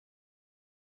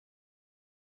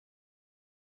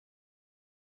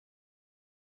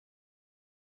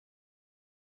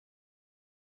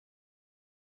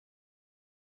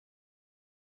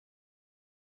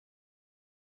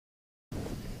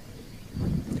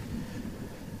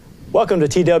Welcome to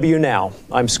TWNow.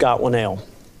 I'm Scott Winnale.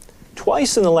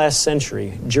 Twice in the last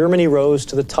century, Germany rose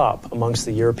to the top amongst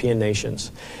the European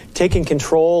nations, taking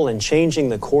control and changing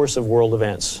the course of world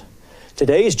events.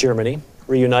 Today's Germany,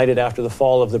 reunited after the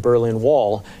fall of the Berlin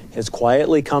Wall, has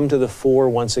quietly come to the fore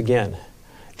once again.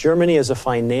 Germany is a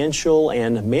financial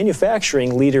and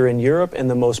manufacturing leader in Europe and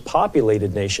the most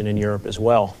populated nation in Europe as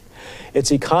well.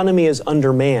 Its economy is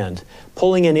undermanned,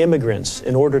 pulling in immigrants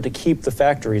in order to keep the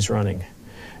factories running.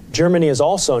 Germany is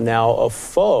also now not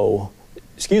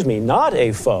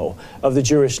a foe of the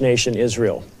Jewish nation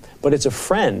Israel, but it's a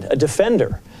friend, a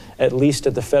defender, at least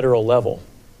at the federal level.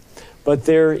 But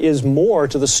there is more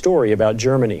to the story about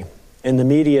Germany, and the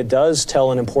media does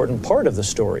tell an important part of the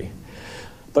story.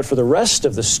 But for the rest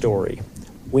of the story,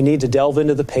 we need to delve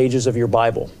into the pages of your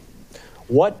Bible.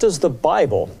 What does the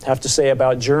Bible have to say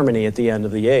about Germany at the end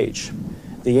of the age?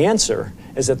 The answer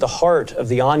is at the heart of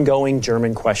the ongoing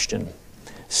German question.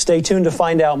 Stay tuned to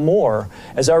find out more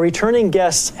as our returning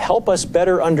guests help us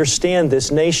better understand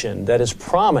this nation that is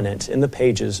prominent in the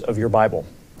pages of your Bible.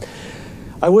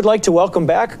 I would like to welcome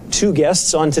back two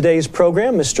guests on today's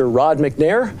program, Mr. Rod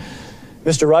McNair.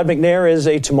 Mr. Rod McNair is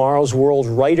a Tomorrow's World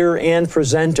writer and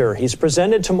presenter. He's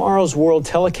presented Tomorrow's World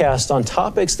telecast on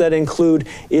topics that include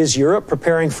Is Europe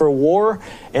Preparing for War?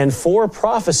 And 4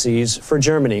 Prophecies for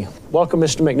Germany. Welcome,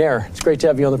 Mr. McNair. It's great to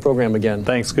have you on the program again.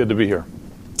 Thanks. Good to be here.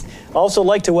 I'd also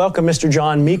like to welcome Mr.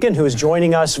 John Meakin, who is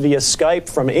joining us via Skype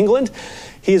from England.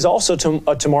 He is also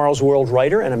a Tomorrow's World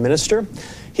writer and a minister.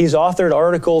 He's authored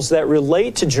articles that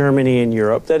relate to Germany and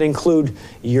Europe that include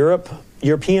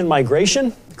European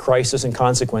migration, crisis and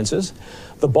consequences,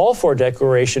 the Balfour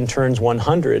Declaration turns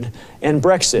 100, and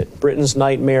Brexit, Britain's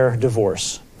nightmare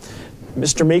divorce.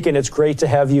 Mr. Meakin, it's great to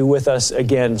have you with us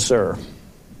again, sir.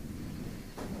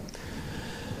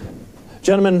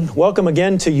 Gentlemen, welcome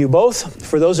again to you both.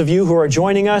 For those of you who are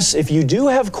joining us, if you do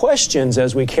have questions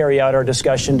as we carry out our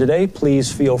discussion today,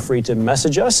 please feel free to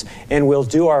message us, and we'll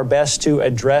do our best to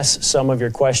address some of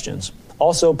your questions.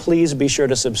 Also, please be sure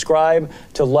to subscribe,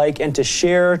 to like, and to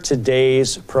share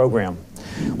today's program.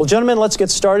 Well, gentlemen, let's get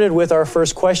started with our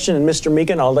first question. And Mr.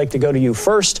 Meakin, I'd like to go to you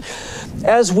first.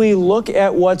 As we look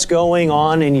at what's going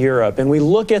on in Europe, and we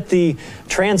look at the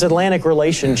transatlantic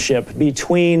relationship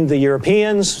between the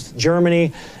Europeans,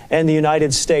 Germany, and the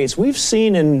United States, we've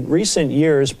seen in recent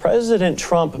years President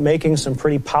Trump making some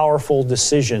pretty powerful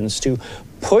decisions to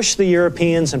push the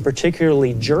Europeans, and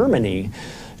particularly Germany,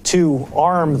 to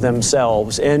arm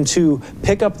themselves and to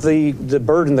pick up the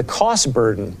burden, the cost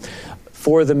burden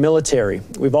for the military.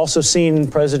 We've also seen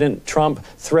President Trump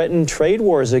threaten trade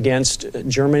wars against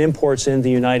German imports in the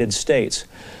United States.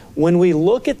 When we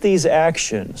look at these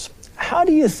actions, how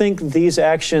do you think these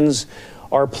actions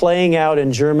are playing out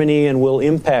in Germany and will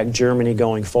impact Germany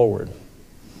going forward?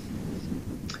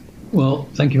 Well,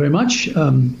 thank you very much.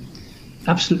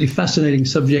 Absolutely fascinating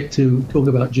subject to talk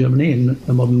about Germany in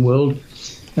the modern world.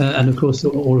 And of course,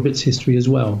 all of its history as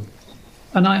well.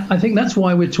 And I think that's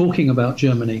why we're talking about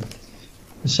Germany,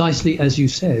 precisely as you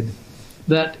said,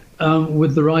 that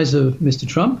with the rise of Mr.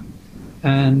 Trump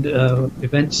and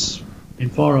events in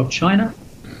far-off China,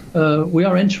 we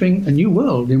are entering a new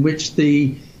world in which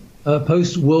the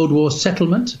post-World War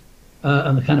settlement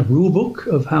and the kind of rule book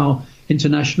of how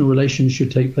international relations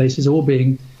should take place is all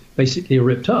being basically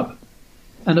ripped up.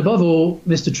 And above all,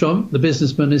 Mr. Trump, the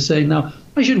businessman, is saying, now,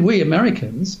 why should we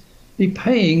Americans be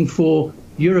paying for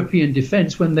European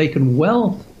defense when they can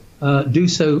well do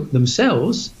so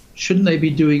themselves? Shouldn't they be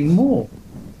doing more?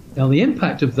 Now, the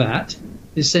impact of that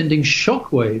is sending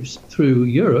shockwaves through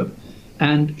Europe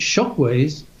and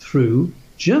shockwaves through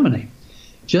Germany.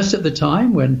 Just at the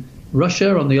time when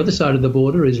Russia on the other side of the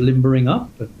border is limbering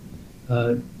up,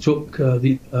 took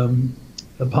a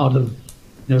part of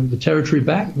the territory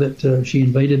back that she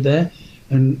invaded there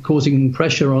and causing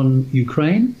pressure on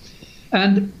Ukraine.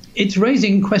 And it's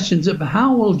raising questions of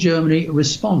how will Germany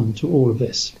respond to all of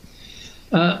this?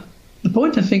 The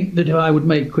point I think that I would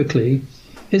make quickly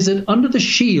is that under the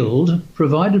shield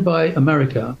provided by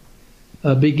America,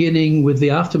 beginning with the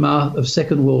aftermath of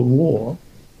Second World War,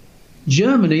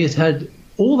 Germany has had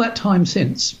all that time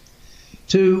since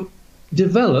to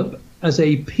develop as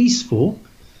a peaceful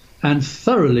and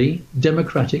thoroughly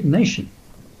democratic nation.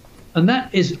 And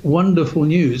that is wonderful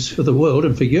news for the world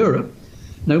and for Europe.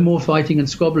 No more fighting and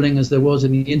squabbling as there was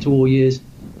in the interwar years,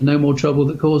 and no more trouble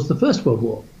that caused the First World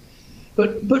War.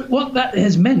 But what that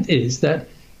has meant is that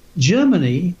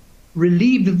Germany,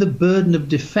 relieved of the burden of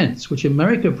defense, which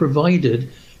America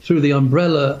provided through the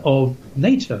umbrella of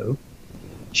NATO,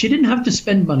 she didn't have to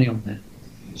spend money on that.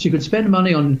 She could spend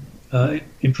money on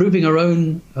improving her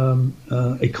own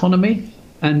economy,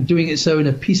 and doing it so in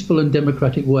a peaceful and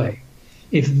democratic way.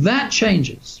 If that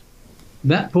changes,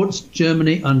 that puts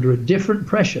Germany under a different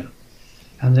pressure,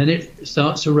 and then it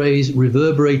starts to raise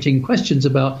reverberating questions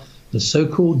about the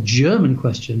so-called German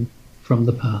question from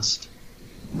the past.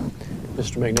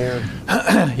 Mr. McNair.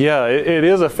 Yeah, it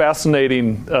is a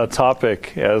fascinating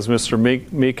topic, as Mr.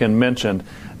 Meekin mentioned,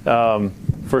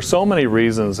 for so many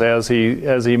reasons. As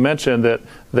he mentioned, that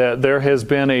there has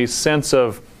been a sense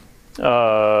of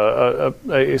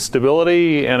a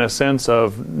stability and a sense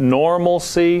of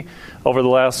normalcy over the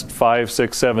last 5,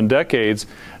 6, 7 decades,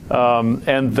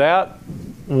 and that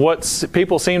what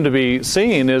people seem to be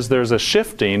seeing is there's a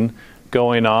shifting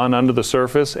going on under the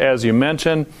surface. As you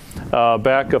mentioned,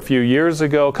 back a couple years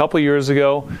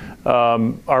ago,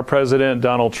 our President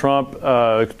Donald Trump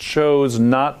chose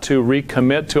not to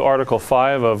recommit to Article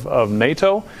 5 of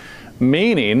NATO,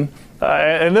 meaning,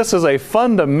 and this is a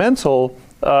fundamental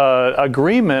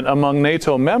agreement among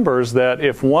NATO members, that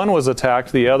if one was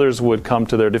attacked, the others would come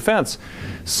to their defense.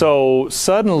 So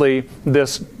suddenly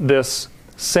this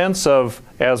sense of,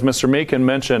 as Mr. Meekin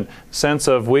mentioned, sense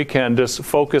of we can just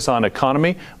focus on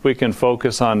economy, we can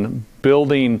focus on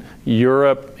building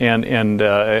Europe and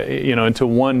into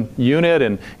one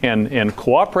unit and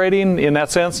cooperating in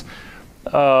that sense.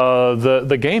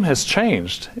 The game has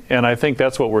changed, and I think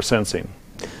that's what we're sensing.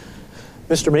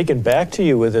 Mr. Meekin, back to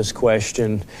you with this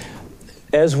question.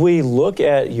 As we look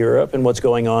at Europe and what's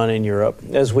going on in Europe,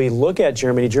 as we look at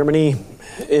Germany, Germany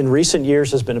in recent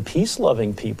years has been a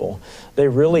peace-loving people. They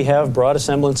really have brought a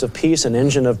semblance of peace, an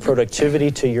engine of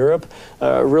productivity to Europe,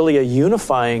 really a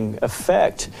unifying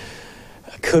effect.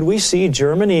 Could we see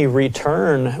Germany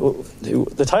return?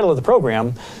 The title of the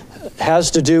program has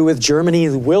to do with Germany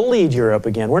will lead Europe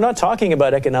again. We're not talking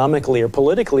about economically or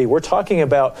politically. We're talking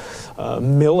about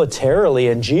militarily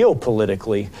and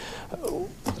geopolitically.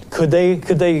 Could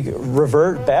they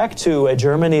revert back to a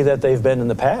Germany that they've been in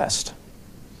the past?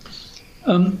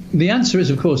 The answer is,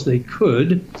 of course, they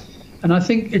could. And I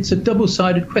think it's a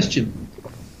double-sided question.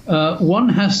 One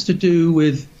has to do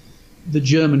with the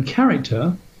German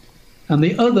character, and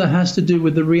the other has to do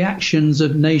with the reactions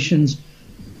of nations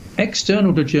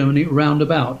external to Germany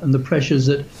roundabout and the pressures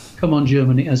that come on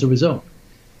Germany as a result.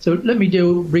 So let me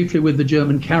deal briefly with the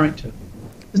German character.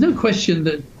 There's no question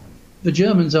that the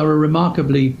Germans are a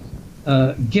remarkably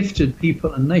gifted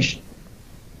people and nation.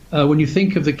 When you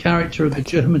think of the character of the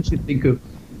Germans, you think of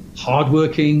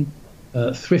hardworking,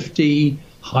 thrifty,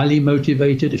 highly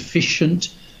motivated,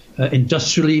 efficient,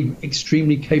 industrially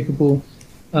extremely capable.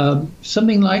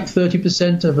 Something like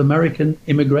 30% of American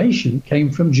immigration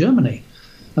came from Germany,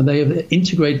 and they have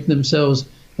integrated themselves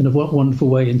in a wonderful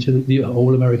way into the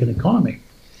whole American economy.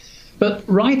 But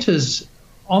writers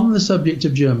on the subject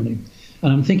of Germany,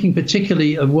 and I'm thinking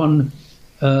particularly of one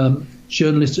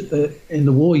journalist in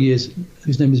the war years,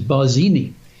 whose name is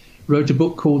Barzini, wrote a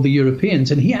book called The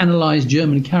Europeans, and he analyzed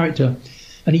German character,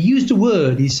 and he used a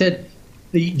word. He said,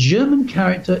 the German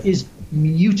character is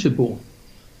mutable.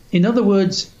 In other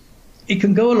words, it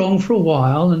can go along for a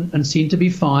while and seem to be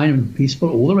fine and peaceful,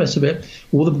 all the rest of it,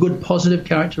 all the good positive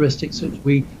characteristics that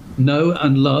we know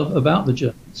and love about the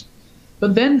Germans.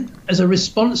 But then, as a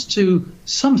response to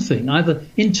something, either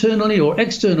internally or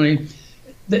externally,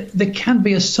 there can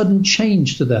be a sudden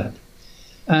change to that.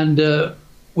 And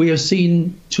we have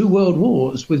seen 2 world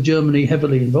wars with Germany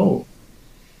heavily involved.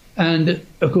 And,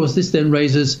 of course, this then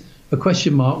raises a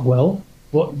question mark. Well,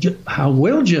 how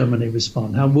will Germany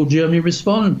respond? How will Germany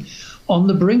respond on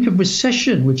the brink of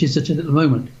recession, which is at the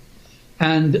moment,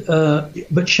 and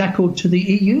but shackled to the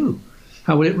EU?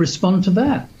 How will it respond to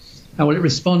that? How will it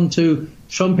respond to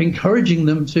Trump encouraging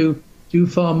them to do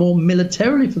far more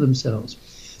militarily for themselves?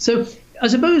 So I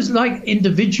suppose, like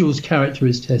individuals' character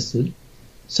is tested,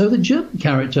 so the German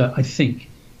character, I think,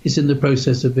 is in the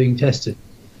process of being tested.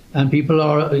 And people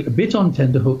are a bit on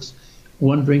tenterhooks,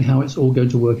 wondering how it's all going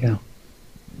to work out.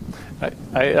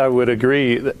 I would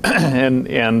agree. And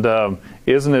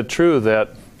isn't it true that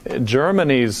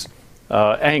Germany's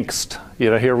angst,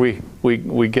 here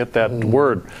we get that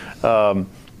word,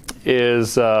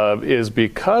 is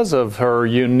because of her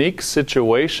unique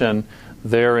situation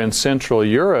there in Central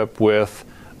Europe with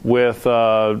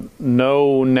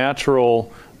no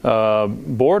natural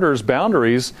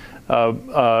boundaries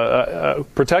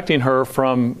protecting her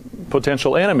from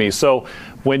potential enemies. So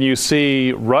when you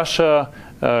see Russia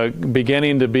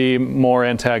beginning to be more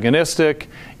antagonistic,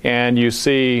 and you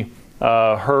see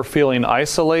her feeling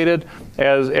isolated,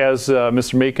 as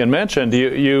Mr. Meekin mentioned,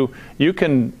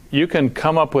 you can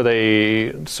come up with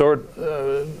a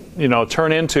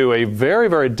turn into a very,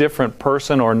 very different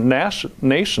person or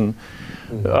nation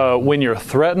when you're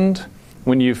threatened,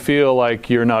 when you feel like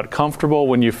you're not comfortable,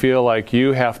 when you feel like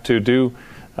you have to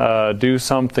do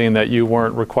something that you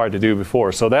weren't required to do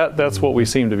before. So that's what we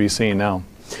seem to be seeing now.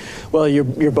 Well,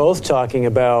 you're both talking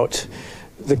about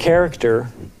the character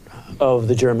of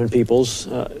the German peoples,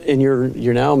 and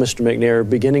you're now, Mr. McNair,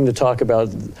 beginning to talk about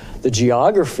the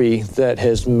geography that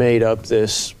has made up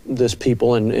this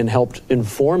people and helped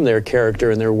inform their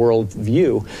character and their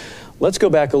worldview. Let's go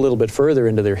back a little bit further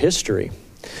into their history.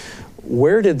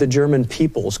 Where did the German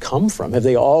peoples come from? Have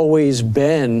they always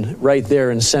been right there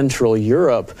in Central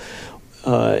Europe?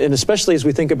 And especially as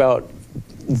we think about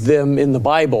them in the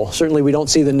Bible. Certainly we don't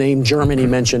see the name Germany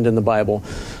mentioned in the Bible.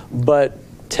 But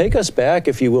take us back,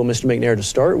 if you will, Mr. McNair, to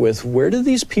start with. Where did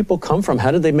these people come from?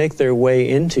 How did they make their way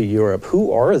into Europe?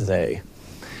 Who are they?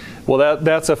 Well,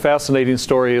 that's a fascinating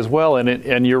story as well,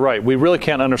 and you're right. We really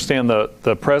can't understand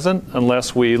the present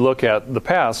unless we look at the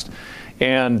past.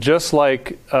 And just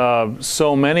like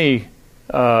so many,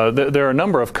 there are a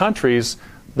number of countries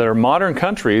that are modern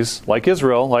countries, like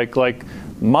Israel, like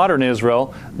modern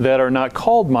Israel, that are not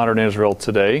called modern Israel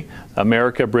today.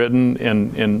 America, Britain,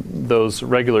 and those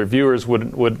regular viewers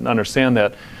would understand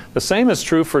that. The same is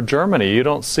true for Germany. You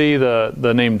don't see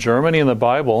the name Germany in the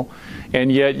Bible,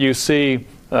 and yet you see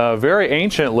very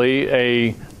anciently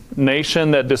a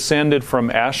nation that descended from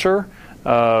Asher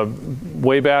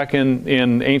way back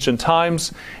in ancient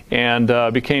times,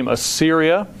 and became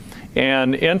Assyria,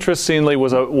 and interestingly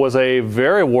was a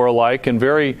very warlike and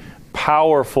very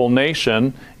powerful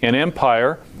nation and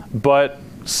empire, but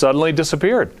suddenly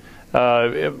disappeared.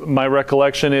 My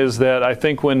recollection is that I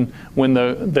think when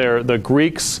the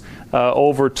Greeks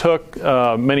overtook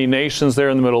many nations there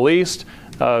in the Middle East,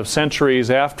 centuries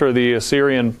after the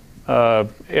Assyrian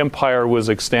empire was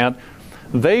extant,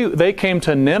 they came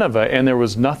to Nineveh and there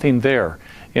was nothing there.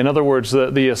 In other words,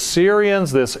 the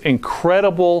Assyrians, this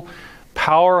incredible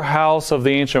powerhouse of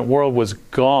the ancient world, was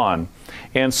gone.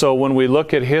 And so when we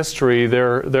look at history,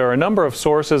 there are a number of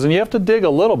sources, and you have to dig a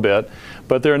little bit,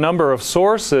 but there are a number of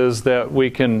sources that we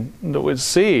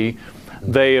see.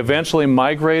 They eventually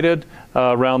migrated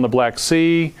around the Black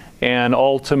Sea and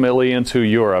ultimately into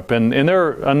Europe. And there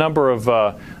are a number of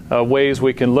ways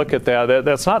we can look at that.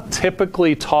 That's not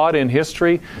typically taught in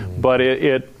history, but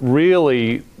it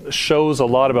really shows a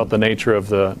lot about the nature of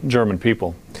the German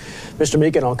people. Mr.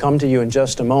 Meekin, I'll come to you in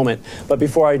just a moment. But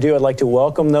before I do, I'd like to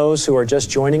welcome those who are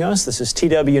just joining us. This is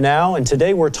TWNow, and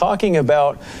today we're talking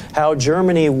about how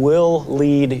Germany will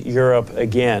lead Europe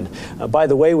again. By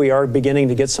the way, we are beginning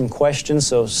to get some questions,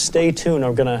 so stay tuned.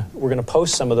 We're gonna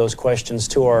post some of those questions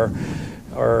to our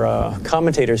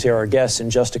commentators here, our guests, in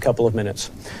just a couple of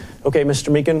minutes. Okay,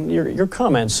 Mr. Meekin, your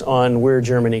comments on where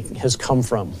Germany has come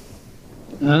from.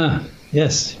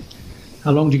 Yes.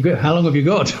 How long have you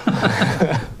got?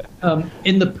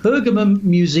 In the Pergamum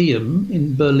Museum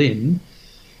in Berlin,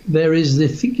 there is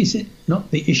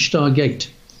not the Ishtar Gate,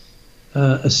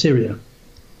 Assyria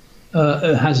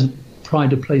has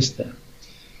pride of place there.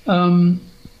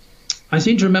 I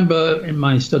seem to remember in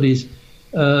my studies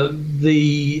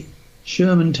the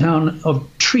German town of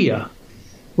Trier,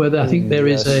 where I think there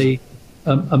is a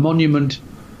monument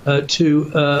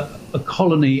to a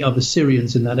colony of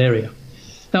Assyrians in that area.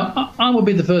 Now, I will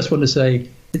be the first one to say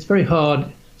it's very hard,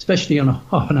 especially on a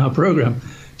half-an-hour program,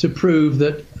 to prove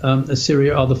that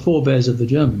Assyria are the forebears of the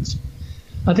Germans.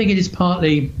 I think it is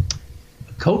partly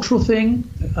a cultural thing,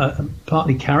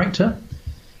 partly character.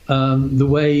 The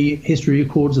way history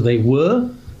records they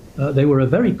were a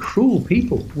very cruel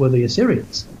people, were the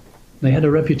Assyrians. They had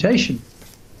a reputation.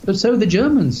 But so the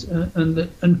Germans.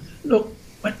 And look,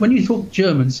 when you talk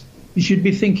Germans, you should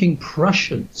be thinking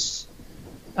Prussians.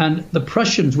 And the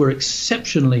Prussians were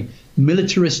exceptionally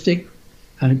militaristic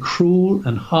and cruel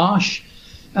and harsh.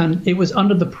 And it was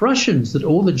under the Prussians that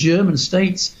all the German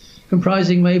states,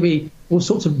 comprising maybe all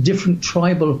sorts of different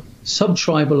tribal,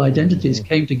 sub-tribal identities,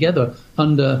 came together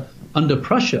under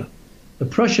Prussia. The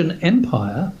Prussian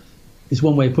Empire is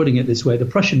one way of putting it this way. The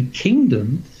Prussian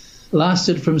kingdom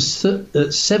lasted from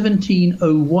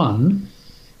 1701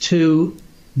 to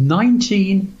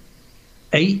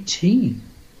 1918.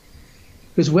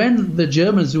 Because when the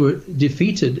Germans were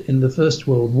defeated in the First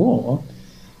World War,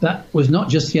 that was not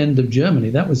just the end of Germany,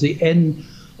 that was the end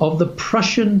of the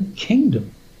Prussian kingdom.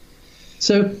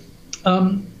 So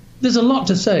there's a lot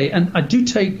to say, and I do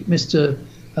take Mr.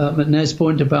 McNair's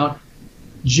point about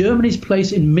Germany's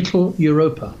place in middle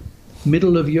Europa,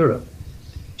 middle of Europe.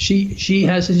 She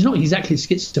has, she's not exactly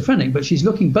schizophrenic, but she's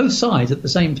looking both sides at the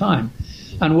same time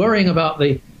and worrying about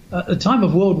at the time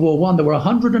of World War I, there were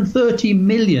 130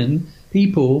 million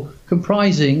people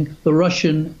comprising the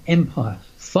Russian Empire,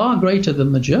 far greater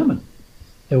than the German.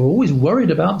 They were always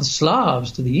worried about the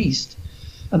Slavs to the east,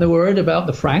 and they were worried about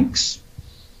the Franks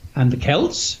and the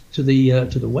Celts to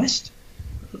the west.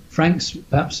 Franks,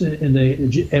 perhaps in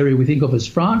the area we think of as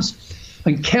France,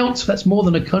 and Celts, that's more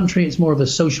than a country, it's more of a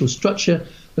social structure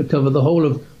that cover the whole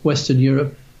of Western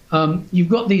Europe. You've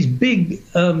got these big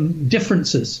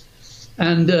differences.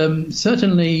 And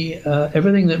certainly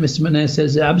everything that Mr. McNair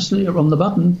says is absolutely on the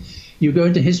button. You go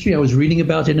into history, I was reading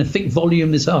about it in a thick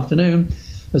volume this afternoon.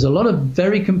 There's a lot of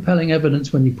very compelling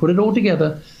evidence when you put it all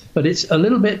together, but it's a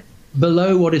little bit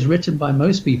below what is written by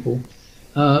most people.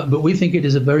 But we think it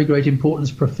is of very great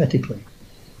importance prophetically.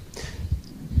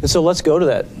 And so let's go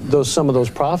to some of those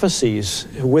prophecies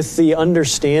with the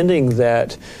understanding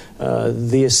that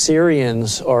the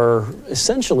Assyrians are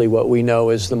essentially what we know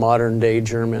as the modern day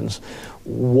Germans.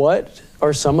 What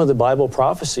are some of the Bible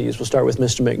prophecies, we'll start with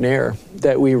Mr. McNair,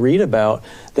 that we read about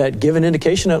that give an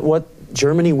indication of what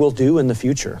Germany will do in the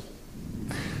future?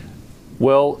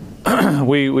 Well,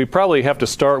 we probably have to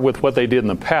start with what they did in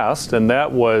the past, and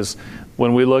that was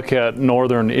when we look at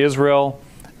northern Israel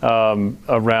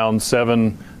around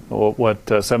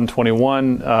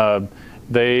 721.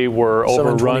 They were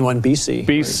overrun. 721 BC.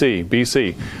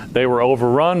 BC. They were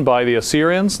overrun by the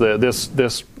Assyrians,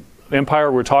 this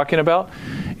empire we're talking about,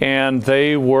 and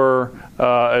they were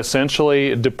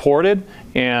essentially deported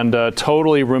and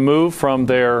totally removed from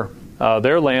their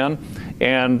land.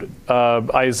 And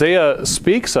Isaiah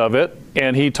speaks of it,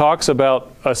 and he talks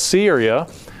about Assyria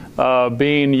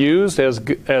being used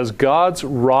as God's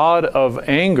rod of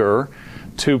anger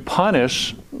to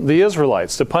punish the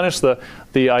Israelites, to punish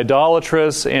the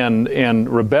idolatrous and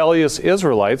rebellious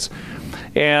Israelites.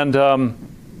 And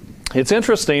it's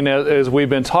interesting, as we've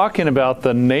been talking about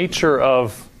the nature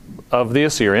of the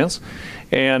Assyrians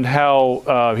and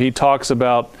how he talks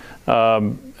about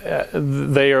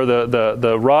they are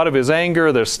the rod of his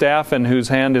anger, their staff in whose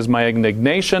hand is my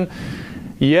indignation.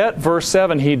 Yet, verse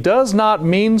 7, he does not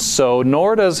mean so,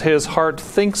 nor does his heart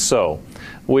think so.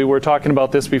 We were talking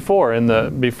about this before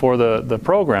before the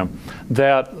program,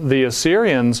 that the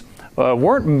Assyrians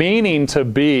weren't meaning to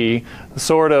be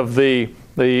sort of the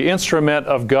instrument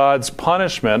of God's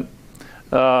punishment,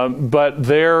 but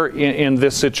they're in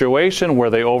this situation where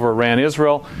they overran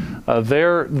Israel.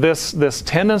 This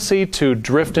tendency to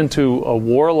drift into a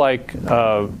warlike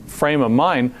frame of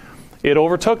mind, it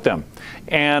overtook them.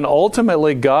 And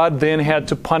ultimately, God then had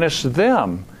to punish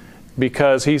them,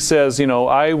 because he says,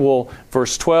 I will,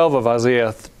 verse 12 of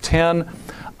Isaiah 10,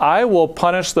 I will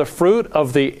punish the fruit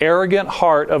of the arrogant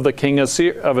heart of the king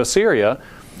of Assyria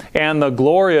and the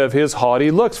glory of his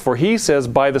haughty looks. For he says,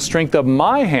 by the strength of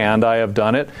my hand I have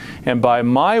done it, and by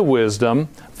my wisdom,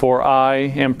 for I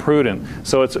am prudent.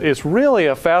 So it's really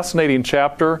a fascinating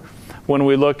chapter when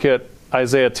we look at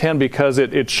Isaiah 10, because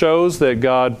it shows that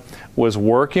God was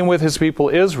working with his people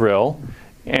Israel,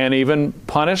 and even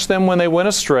punished them when they went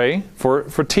astray,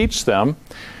 for teach them.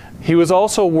 He was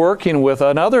also working with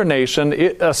another nation,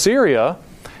 Assyria,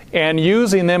 and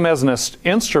using them as an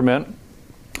instrument,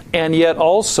 and yet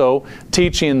also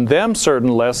teaching them certain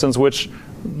lessons, which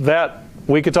that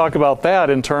we could talk about that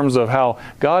in terms of how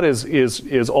God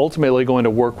is ultimately going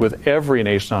to work with every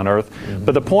nation on earth. Mm-hmm.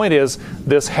 But the point is,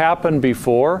 this happened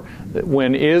before,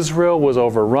 when Israel was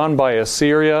overrun by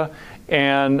Assyria,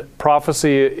 and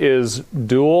prophecy is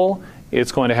dual.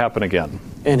 It's going to happen again.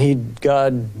 And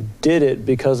God did it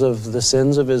because of the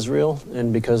sins of Israel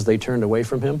and because they turned away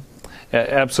from him?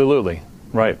 Absolutely.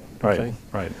 Right. Okay.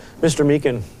 Mr.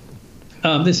 Meekin.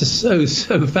 This is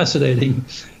so fascinating.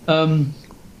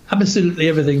 Absolutely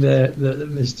everything that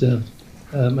Mr.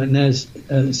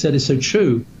 McNair said is so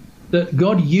true, that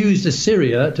God used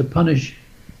Assyria to punish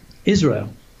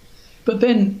Israel. But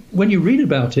then when you read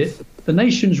about it, the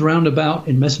nations round about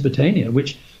in Mesopotamia,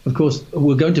 which of course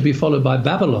were going to be followed by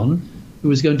Babylon, who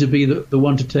was going to be the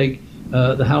one to take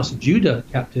the house of Judah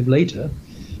captive later,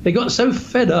 they got so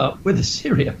fed up with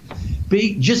Assyria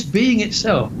just being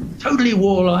itself, totally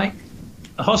warlike,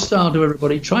 hostile to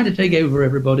everybody, trying to take over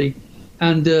everybody,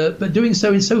 and but doing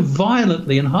so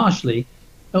violently and harshly.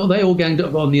 They all ganged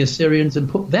up on the Assyrians and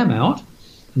put them out.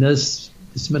 And as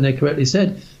Mr. McNair correctly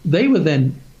said, they were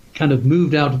then kind of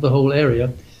moved out of the whole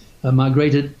area,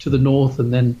 migrated to the north,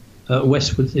 and then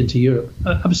westwards into Europe.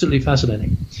 Absolutely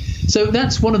fascinating. So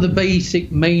that's one of the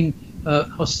basic main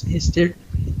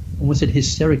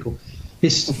historical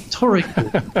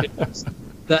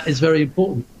that is very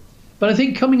important. But I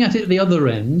think coming at it at the other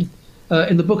end,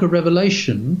 in the book of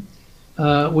Revelation,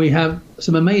 we have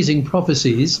some amazing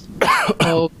prophecies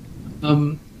of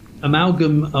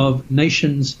amalgam of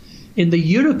nations in the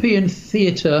European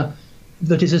theatre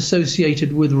that is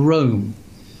associated with Rome.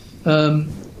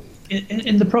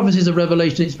 in the prophecies of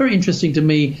Revelation, it's very interesting to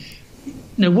me.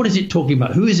 What is it talking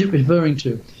about? Who is it referring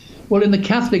to? Well, in the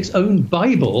Catholic's own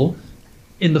Bible,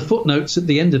 in the footnotes at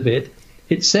the end of it,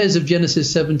 it says of Revelation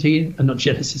 17, and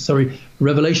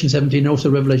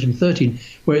also Revelation 13,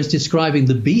 where it's describing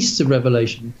the beasts of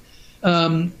Revelation,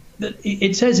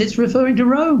 it says it's referring to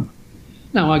Rome.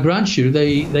 Now, I grant you,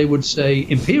 they would say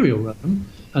imperial Rome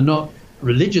and not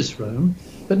religious Rome,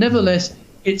 but nevertheless,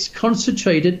 it's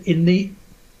concentrated in the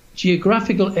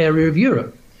geographical area of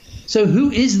Europe. So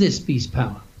who is this beast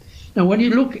power? Now, when you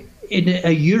look in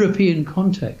a European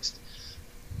context,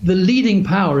 the leading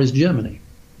power is Germany.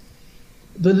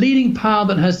 The leading power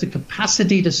that has the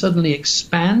capacity to suddenly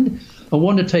expand and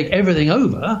want to take everything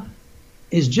over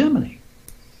is Germany.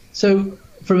 So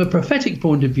from a prophetic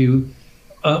point of view,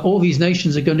 all these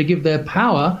nations are going to give their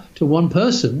power to one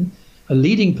person, a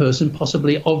leading person,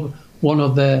 possibly of one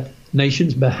of their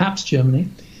nations, perhaps Germany,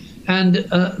 and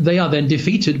they are then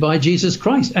defeated by Jesus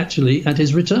Christ, actually, at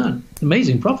his return.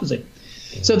 Amazing prophecy.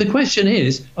 So the question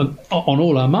is, on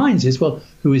all our minds is, well,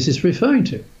 who is this referring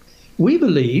to? We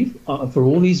believe, for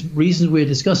all these reasons we're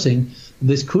discussing,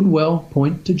 this could well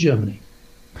point to Germany.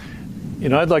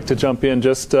 I'd like to jump in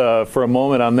just for a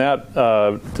moment on that,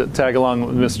 to tag along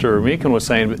what Mr. Meekin was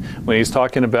saying when he's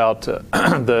talking about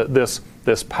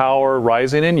this power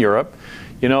rising in Europe.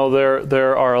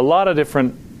 There are a lot of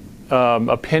different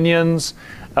opinions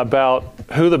about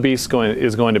who the beast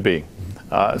is going to be.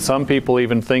 Some people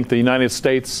even think the United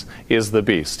States is the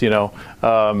beast, and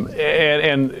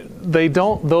they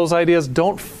don't. Those ideas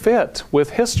don't fit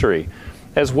with history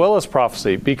as well as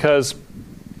prophecy, because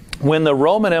when the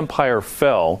Roman Empire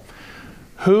fell,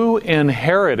 who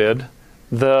inherited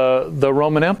the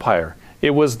Roman Empire?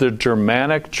 It was the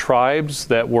Germanic tribes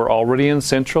that were already in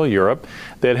Central Europe,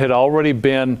 that had already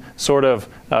been sort of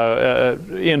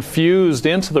infused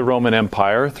into the Roman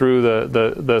Empire through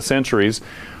the centuries,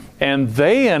 and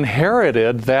they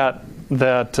inherited that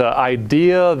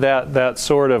idea, that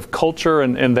sort of culture,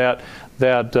 and the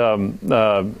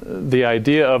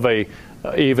idea of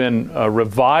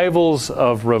revivals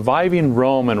of reviving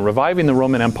Rome and reviving the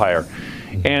Roman Empire.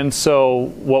 And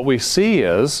so what we see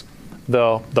is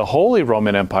the Holy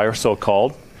Roman Empire,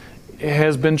 so-called,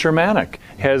 has been Germanic,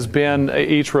 has been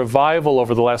each revival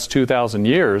over the last 2,000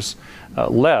 years,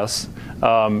 has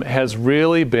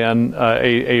really been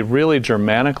a really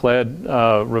Germanic-led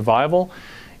revival.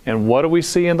 And what do we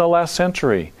see in the last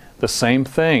century? The same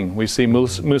thing. We see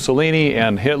Mussolini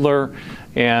and Hitler,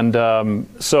 and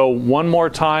so one more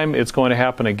time it's going to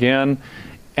happen again,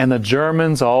 and the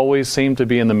Germans always seem to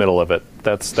be in the middle of it.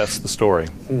 That's the story.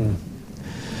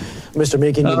 Mr.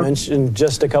 Meekin, you mentioned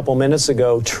just a couple minutes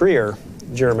ago Trier,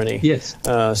 Germany. Yes.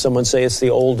 Someone say it's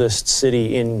the oldest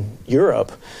city in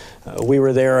Europe. We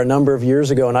were there a number of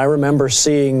years ago, and I remember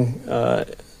seeing a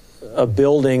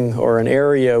building or an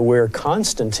area where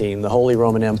Constantine, the Holy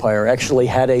Roman Empire, actually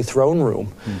had a throne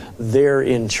room there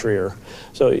in Trier.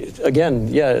 So again,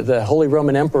 yeah, the Holy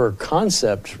Roman Emperor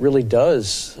concept really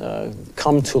does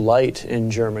come to light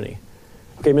in Germany.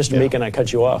 Okay, Mr. Meekin, I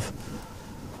cut you off.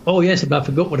 Oh, yes, I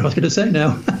forgot what I was going to say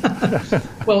now.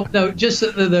 Well, no, just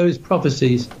those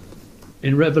prophecies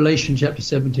in Revelation chapter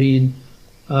 17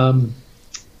 are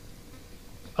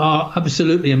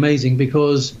absolutely amazing,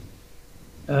 because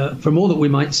from all that we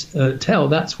might tell,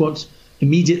 that's what's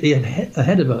immediately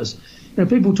ahead of us.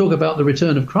 People talk about the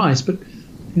return of Christ, but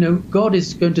God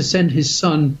is going to send his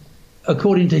Son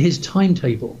according to his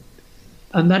timetable,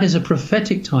 and that is a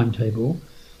prophetic timetable,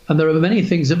 and there are many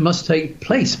things that must take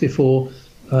place before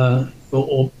or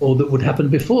that would happen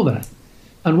before that.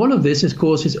 And one of this, of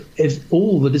course, is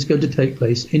all that is going to take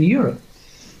place in Europe.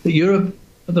 But Europe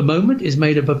at the moment is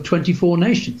made up of 24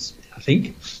 nations, I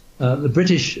think. The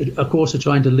British, of course, are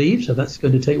trying to leave, so that's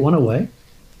going to take one away.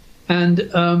 And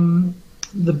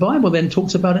the Bible then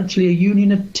talks about actually a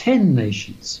union of 10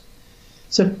 nations.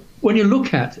 So when you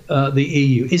look at the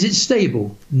EU, is it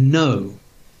stable? No.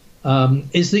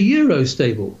 Is the euro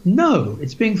stable? No.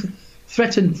 It's being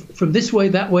threatened from this way,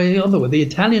 that way, the other way. The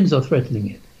Italians are threatening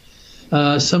it.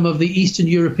 Some of the Eastern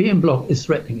European bloc is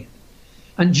threatening it.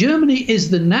 And Germany is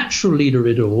the natural leader of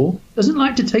it all, doesn't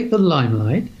like to take the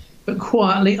limelight, but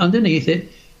quietly underneath it,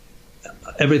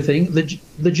 everything, it's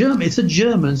the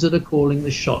Germans that are calling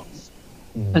the shots.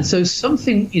 And so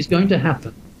something is going to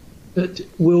happen that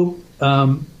will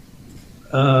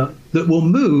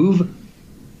move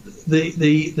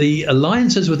the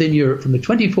alliances within Europe from the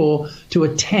 24 to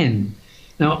a 10.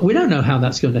 Now, we don't know how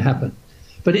that's going to happen,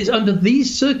 but it's under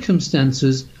these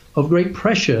circumstances of great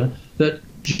pressure that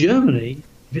Germany,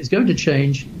 if it's going to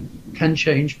change, can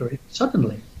change very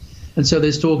suddenly. And so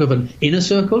there's talk of an inner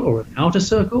circle or an outer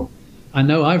circle. I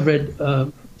know I've read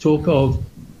talk of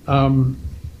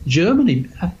Germany.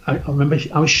 I remember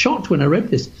I was shocked when I read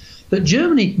this, that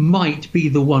Germany might be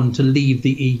the one to leave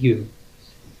the EU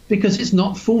because it's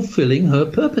not fulfilling her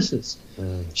purposes.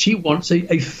 She wants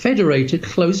a federated,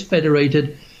 close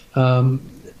federated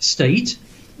state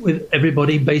with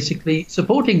everybody basically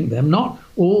supporting them, not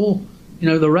all,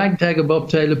 the ragtag of Bob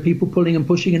Taylor, people pulling and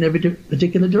pushing in every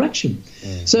particular direction.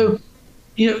 So,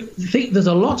 I think there's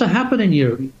a lot to happen in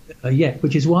Europe yet,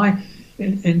 which is why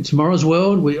in tomorrow's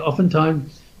world, we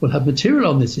oftentimes will have material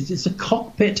on this. It's a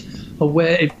cockpit of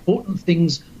where important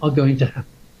things are going to happen.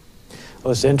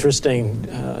 Well, it's interesting.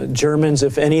 Germans,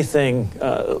 if anything,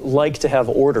 like to have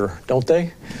order, don't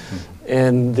they?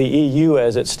 And the EU,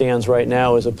 as it stands right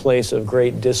now, is a place of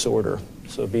great disorder.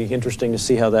 So it'd be interesting to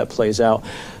see how that plays out.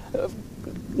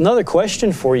 Another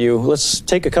question for you. Let's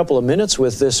take a couple of minutes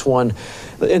with this one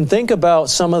and think about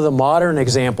some of the modern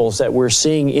examples that we're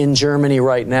seeing in Germany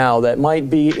right now that might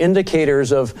be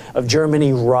indicators of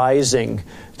Germany rising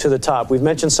to the top. We've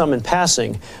mentioned some in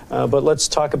passing, but let's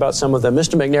talk about some of them.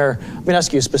 Mr. McNair, I'm going to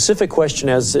ask you a specific question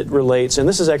as it relates, and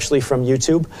this is actually from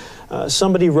YouTube.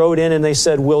 Somebody wrote in and they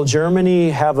said, will Germany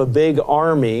have a big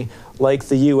army like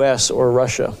the U.S. or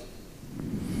Russia?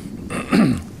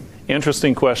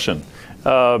 Interesting question.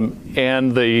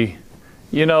 And the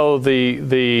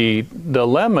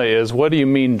dilemma is, what do you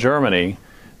mean Germany?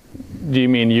 Do you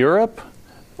mean Europe?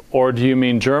 Or do you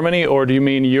mean Germany? Or do you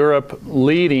mean Europe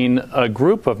leading a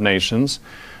group of nations?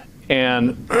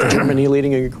 And Germany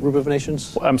leading a group of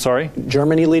nations? I'm sorry?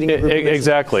 Germany leading a group of nations?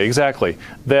 Exactly.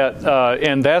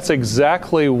 And that's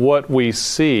exactly what we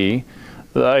see,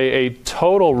 a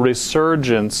total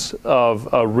resurgence of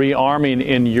rearming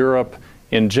in Europe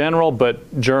in general,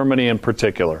 but Germany in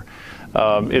particular.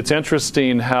 It's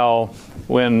interesting how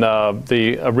when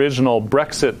the original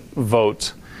Brexit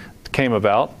vote came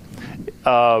about,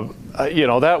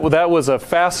 that was a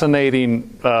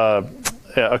fascinating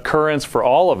occurrence for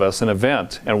all of us, an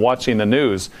event, and watching the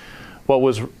news. What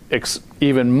was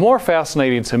even more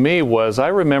fascinating to me was, I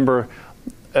remember,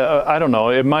 I don't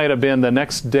know, it might have been the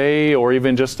next day or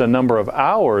even just a number of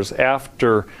hours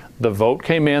after the vote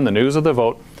came in, the news of the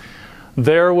vote,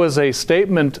 there was a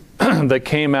statement that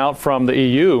came out from the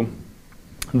EU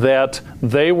that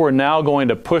they were now going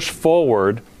to push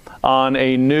forward on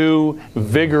a new,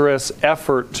 vigorous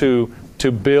effort to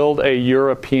build a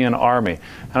European army.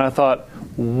 And I thought,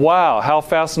 wow, how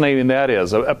fascinating that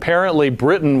is. Apparently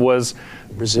Britain was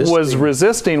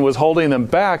resisting, was holding them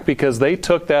back because they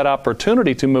took that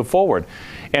opportunity to move forward.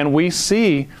 And we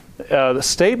see the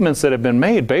statements that have been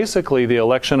made, basically the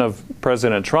election of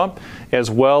President Trump, as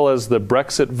well as the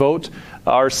Brexit vote,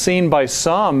 are seen by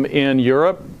some in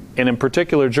Europe, and in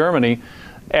particular Germany,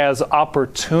 as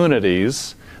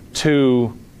opportunities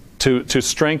to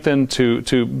strengthen,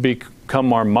 to become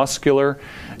more muscular.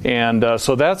 And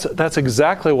so that's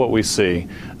exactly what we see.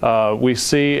 We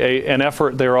see an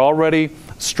effort. They're already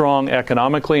strong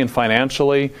economically and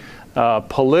financially,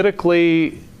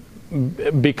 politically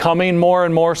becoming more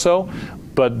and more so,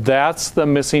 but that's the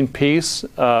missing piece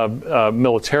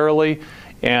militarily.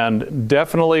 And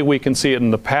definitely we can see it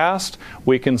in the past.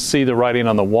 We can see the writing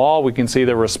on the wall. We can see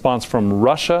the response from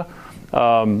Russia.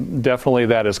 Definitely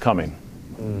that is coming.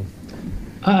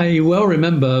 I well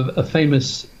remember a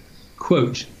famous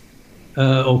quote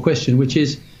or question, which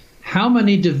is, how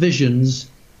many divisions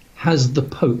has the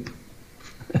Pope?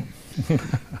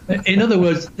 In other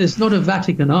words, there's not a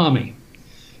Vatican army.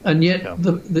 And yet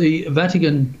the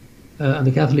Vatican and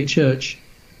the Catholic Church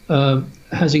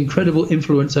has incredible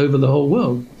influence over the whole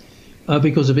world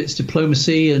because of its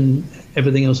diplomacy and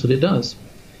everything else that it does.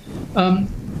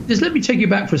 Just let me take you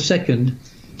back for a second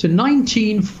to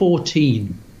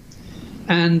 1914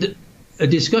 and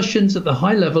discussions at the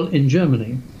high level in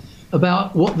Germany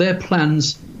about what their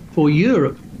plans for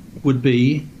Europe would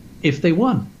be if they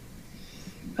won.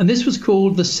 And this was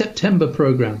called the September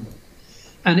Program.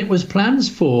 And it was plans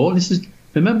for,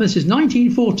 remember this is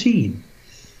 1914,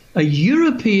 a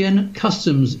European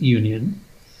customs union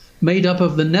made up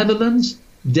of the Netherlands,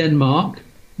 Denmark,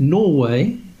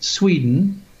 Norway,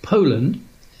 Sweden, Poland,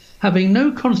 having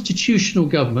no constitutional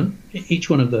government, each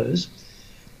one of those,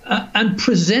 and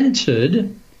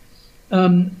presented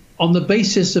on the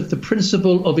basis of the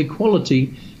principle of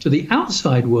equality to the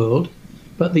outside world,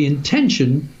 but the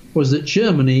intention was that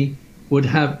Germany would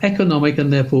have economic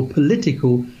and therefore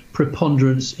political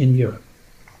preponderance in Europe.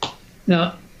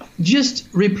 Now, just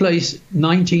replace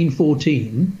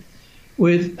 1914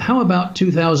 with, how about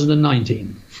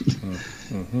 2019?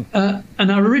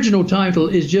 And our original title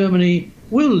is Germany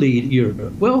Will Lead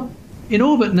Europe. Well, in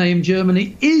orbit name,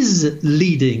 Germany is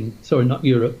leading, sorry, not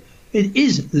Europe, it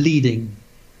is leading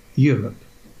Europe.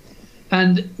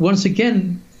 And once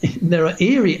again, there are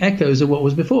eerie echoes of what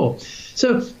was before.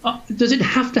 So does it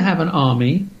have to have an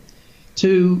army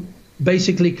to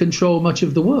basically control much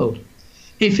of the world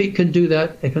if it can do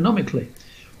that economically?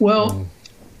 Well,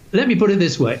 let me put it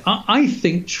this way. I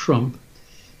think Trump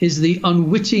is the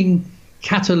unwitting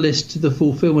catalyst to the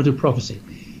fulfillment of prophecy.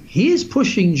 He is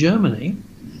pushing Germany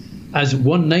as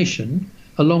one nation,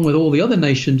 along with all the other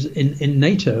nations in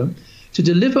NATO, to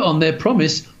deliver on their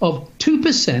promise of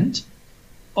 2%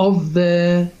 of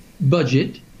their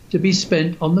budget to be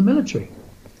spent on the military.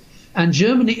 And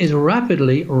Germany is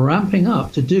rapidly ramping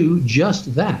up to do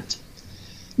just that.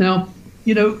 Now,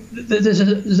 you know, there's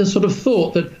a sort of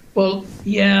thought that, well,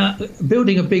 yeah,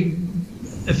 building a big,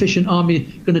 efficient army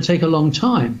is going to take a long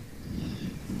time.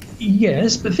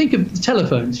 Yes, but think of the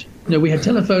telephones. You know, we had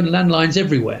telephone landlines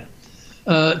everywhere.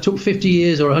 It took 50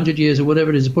 years or 100 years or whatever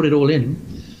it is to put it all in.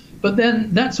 But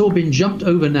then that's all been jumped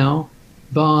over now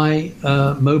by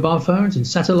mobile phones and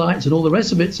satellites and all the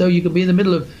rest of it. So you could be in the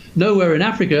middle of nowhere in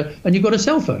Africa and you've got a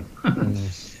cell phone.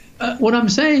 What I'm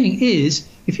saying is,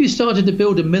 if you started to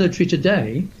build a military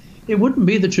today, it wouldn't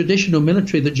be the traditional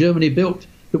military that Germany built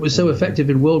that was so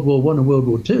effective in World War I and World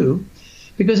War II,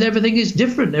 because everything is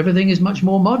different. Everything is much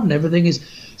more modern. Everything is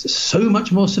so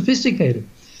much more sophisticated.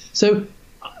 So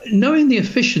knowing the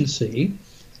efficiency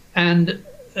and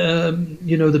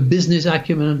you know, the business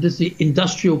acumen and just the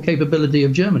industrial capability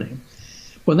of Germany,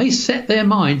 when they set their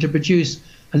mind to produce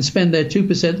and spend their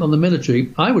 2% on the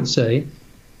military, I would say,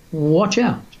 watch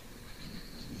out.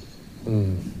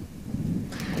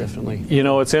 Definitely. You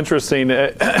know, it's interesting.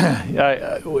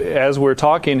 As we're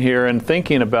talking here and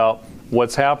thinking about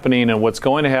what's happening and what's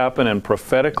going to happen, and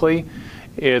prophetically,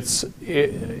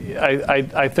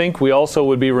 I think we also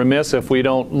would be remiss if we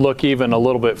don't look even a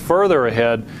little bit further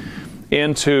ahead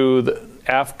into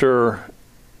after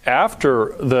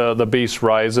the beast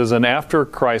rises and after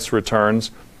Christ returns.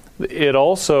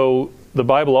 The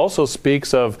Bible also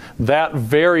speaks of that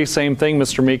very same thing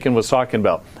Mr. Meekin was talking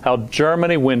about. How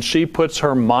Germany, when she puts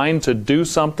her mind to do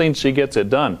something, she gets it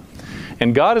done.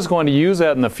 And God is going to use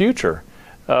that in the future.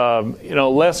 You know,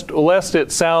 lest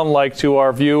it sound like to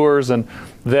our viewers and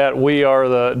that we are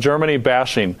the Germany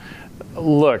bashing.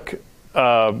 Look,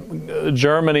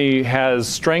 Germany has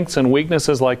strengths and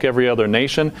weaknesses like every other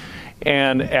nation.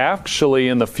 And actually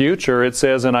in the future, it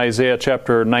says in Isaiah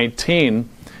chapter 19,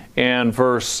 and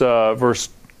verse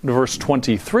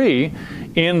 23,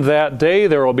 in that day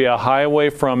there will be a highway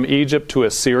from Egypt to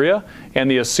Assyria,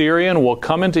 and the Assyrian will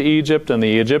come into Egypt, and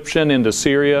the Egyptian into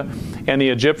Syria, and the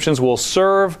Egyptians will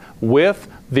serve with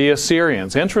the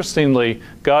Assyrians. Interestingly,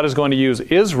 God is going to use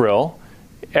Israel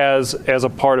as a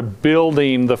part of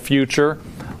building the future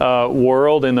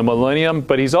world in the millennium,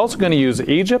 but He's also going to use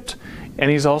Egypt, and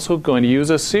He's also going to use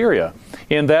Assyria.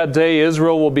 In that day,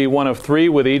 Israel will be one of three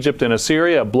with Egypt and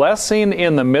Assyria, a blessing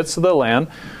in the midst of the land,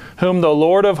 whom the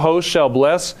Lord of hosts shall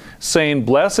bless, saying,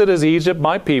 Blessed is Egypt,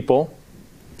 my people,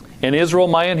 and Israel,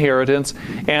 my inheritance,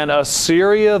 and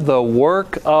Assyria, the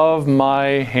work of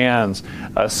my hands.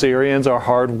 Assyrians are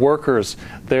hard workers.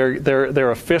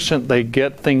 They're efficient. They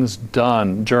get things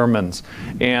done, Germans.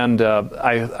 And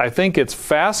I think it's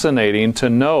fascinating to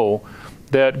know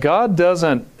that God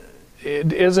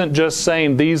isn't just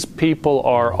saying these people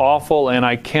are awful and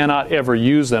I cannot ever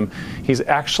use them. He's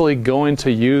actually going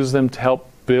to use them to help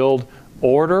build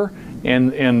order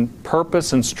and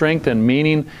purpose and strength and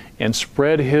meaning and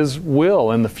spread His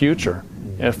will in the future.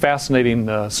 A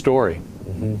fascinating story.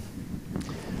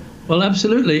 Well,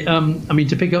 absolutely. I mean,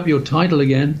 to pick up your title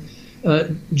again,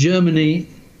 Germany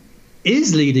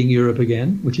is leading Europe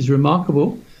again, which is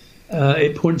remarkable.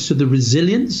 It points to the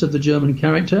resilience of the German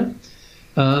character.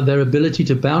 Their ability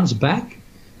to bounce back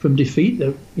from defeat.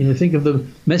 You know, think of the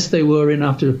mess they were in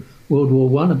after World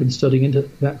War I. I've been studying into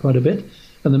that quite a bit,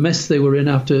 and the mess they were in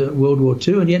after World War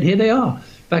II, and yet here they are,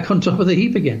 back on top of the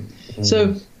heap again.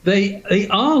 So they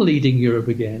are leading Europe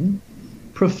again.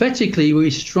 Prophetically, we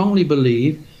strongly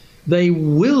believe they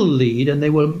will lead, and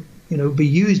they will, you know, be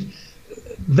used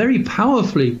very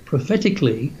powerfully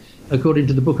prophetically, according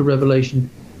to the Book of Revelation,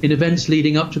 in events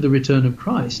leading up to the return of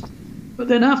Christ. But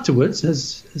then afterwards,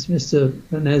 as Mr.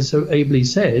 Menez so ably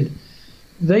said,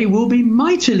 they will be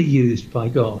mightily used by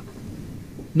God.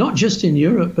 Not just in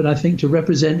Europe, but I think to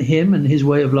represent Him and His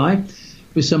way of life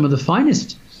with some of the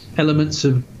finest elements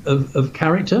of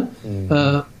character.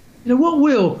 You know, what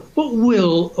will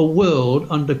a world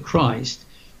under Christ,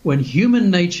 when human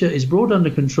nature is brought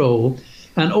under control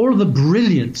and all of the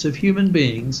brilliance of human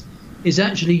beings is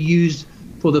actually used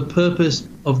for the purpose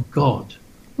of God?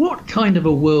 What kind of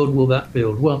a world will that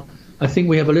build? Well, I think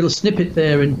we have a little snippet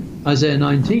there in Isaiah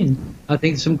 19. I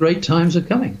think some great times are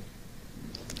coming.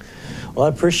 Well, I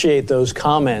appreciate those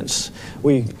comments.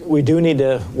 We do need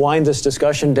to wind this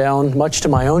discussion down, much to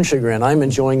my own chagrin. I'm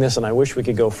enjoying this, and I wish we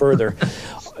could go further.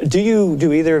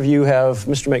 Do either of you have,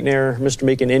 Mr. McNair, Mr.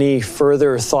 Meakin, any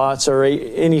further thoughts or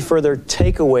any further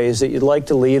takeaways that you'd like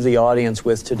to leave the audience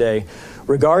with today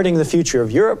regarding the future of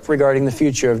Europe, regarding the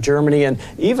future of Germany, and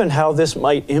even how this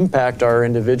might impact our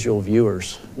individual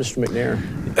viewers? Mr. McNair.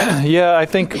 Yeah, I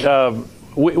think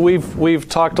we've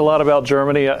talked a lot about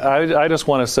Germany. I just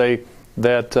want to say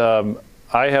that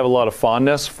I have a lot of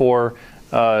fondness for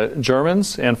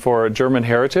Germans and for German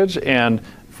heritage, and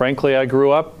frankly, I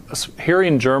grew up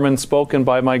hearing German spoken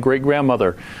by my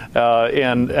great-grandmother,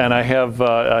 and I have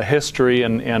a history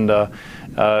and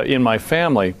in my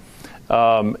family,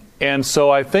 and so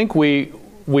I think we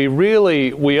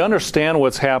understand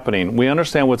what's happening. We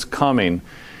understand what's coming.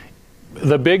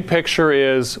 The big picture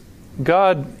is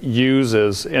God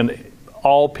uses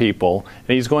all people,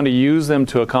 and He's going to use them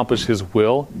to accomplish His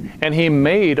will, and He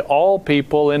made all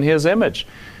people in His image.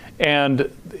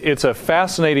 And it's a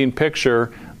fascinating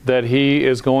picture that He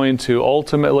is going to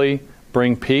ultimately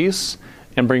bring peace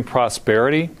and bring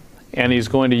prosperity, and He's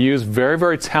going to use very,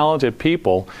 very talented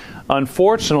people.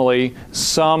 Unfortunately,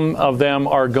 some of them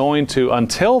are going to,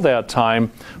 until that time,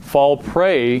 fall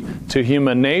prey to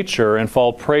human nature and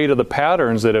fall prey to the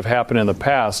patterns that have happened in the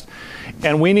past.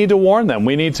 And we need to warn them.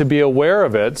 We need to be aware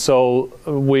of it so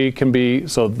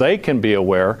they can be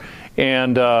aware,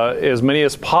 and as many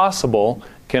as possible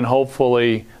can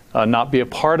hopefully not be a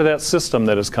part of that system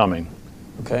that is coming.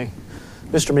 Okay.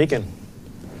 Mr. Meakin.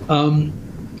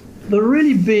 The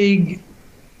really big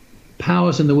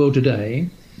powers in the world today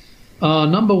are,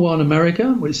 number one,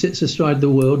 America, which sits astride the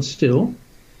world still.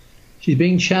 She's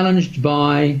being challenged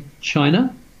by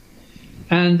China.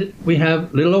 And we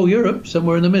have little old Europe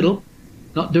somewhere in the middle,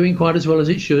 not doing quite as well as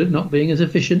it should, not being as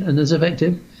efficient and as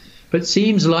effective, but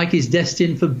seems like it's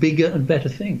destined for bigger and better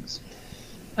things.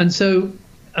 And so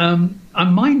I'm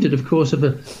minded, of course, of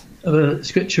a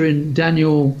scripture in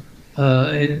Daniel,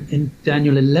 in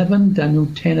Daniel 11, Daniel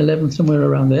 10, 11, somewhere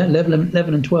around there, 11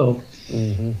 and 12.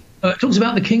 Mm-hmm. It talks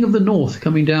about the king of the north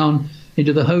coming down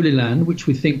into the Holy Land, which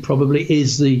we think probably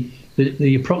is the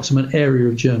approximate area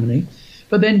of Germany.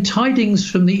 But then tidings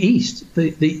from the east,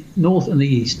 the north and the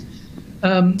east.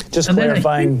 Just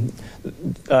clarifying,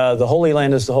 the Holy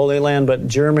Land is the Holy Land, but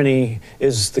Germany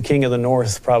is the king of the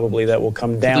north, probably, that will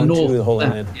come down to the Holy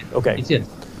Land. Okay. Yes.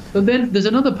 But then there's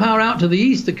another power out to the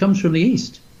east that comes from the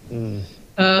east.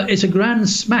 It's a grand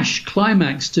smash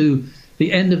climax to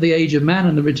the end of the age of man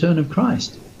and the return of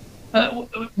Christ.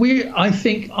 We, I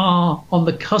think, are on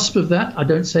the cusp of that. I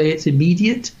don't say it's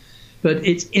immediate, but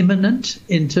it's imminent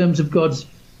in terms of God's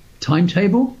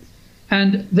timetable.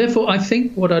 And therefore, I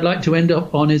think what I'd like to end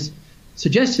up on is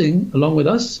suggesting, along with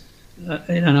us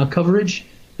in our coverage,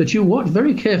 that you watch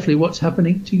very carefully what's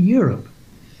happening to Europe.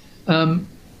 Of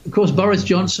course, Boris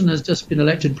Johnson has just been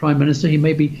elected Prime Minister. He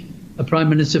may be a Prime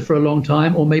Minister for a long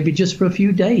time, or maybe just for a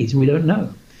few days. We don't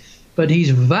know. But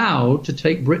he's vowed to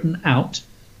take Britain out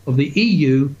of the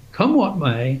EU, come what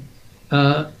may,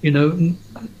 no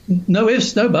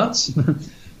ifs, no buts,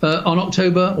 on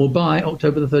October or by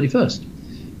October the 31st.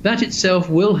 That itself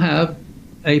will have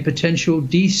a potential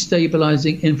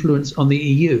destabilizing influence on the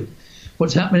EU.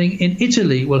 What's happening in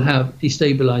Italy will have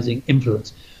destabilizing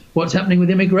influence. What's happening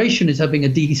with immigration is having a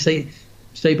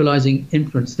destabilizing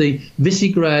influence. The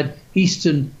Visegrad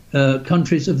eastern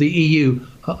countries of the EU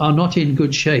are not in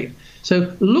good shape.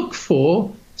 So look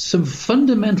for some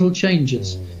fundamental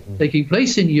changes taking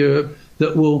place in Europe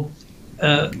that will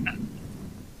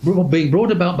being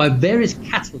brought about by various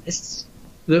catalysts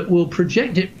that will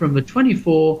project it from the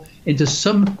 24 into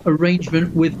some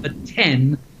arrangement with a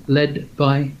 10 led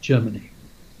by Germany.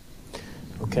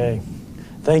 Okay.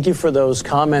 Thank you for those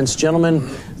comments. Gentlemen,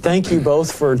 thank you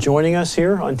both for joining us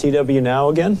here on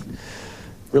TWNow again.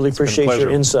 Really appreciate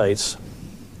your insights.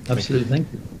 Absolutely.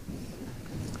 Thank you.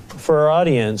 For our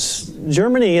audience,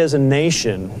 Germany as a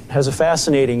nation has a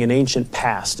fascinating and ancient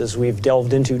past, as we've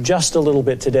delved into just a little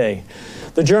bit today.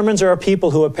 The Germans are a people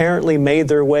who apparently made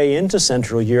their way into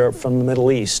Central Europe from the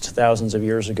Middle East thousands of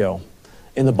years ago.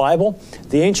 In the Bible,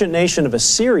 the ancient nation of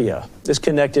Assyria is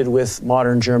connected with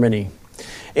modern Germany.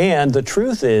 And the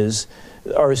truth is,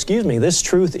 this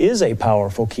truth is a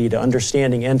powerful key to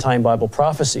understanding end-time Bible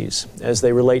prophecies as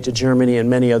they relate to Germany and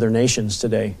many other nations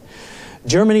today.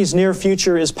 Germany's near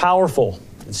future is powerful.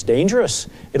 It's dangerous.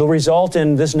 It'll result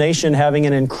in this nation having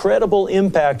an incredible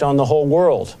impact on the whole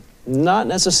world, not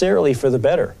necessarily for the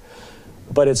better.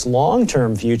 but its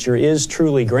long-term future is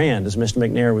truly grand, as Mr.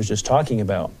 McNair was just talking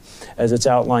about, as it's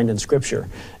outlined in Scripture.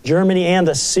 Germany and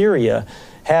Assyria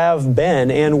have been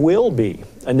and will be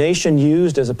a nation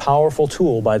used as a powerful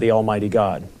tool by the Almighty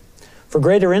God. For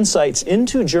greater insights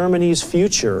into Germany's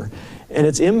future and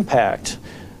its impact,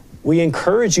 we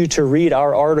encourage you to read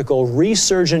our article,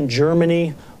 Resurgent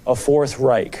Germany, a Fourth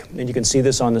Reich. And you can see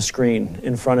this on the screen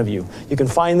in front of you. You can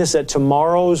find this at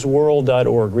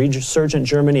tomorrowsworld.org, Resurgent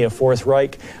Germany, a Fourth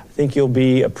Reich. I think you'll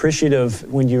be appreciative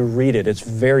when you read it. It's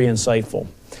very insightful.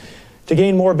 To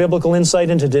gain more biblical insight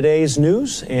into today's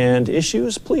news and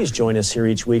issues, please join us here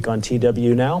each week on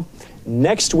TWNow.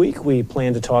 Next week, we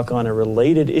plan to talk on a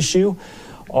related issue.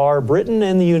 Are Britain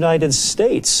and the United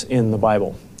States in the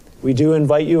Bible? We do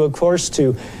invite you, of course,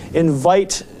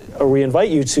 we invite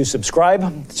you to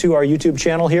subscribe to our YouTube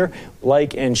channel here,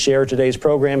 like and share today's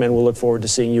program, and we'll look forward to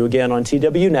seeing you again on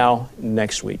TWNow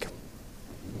next week.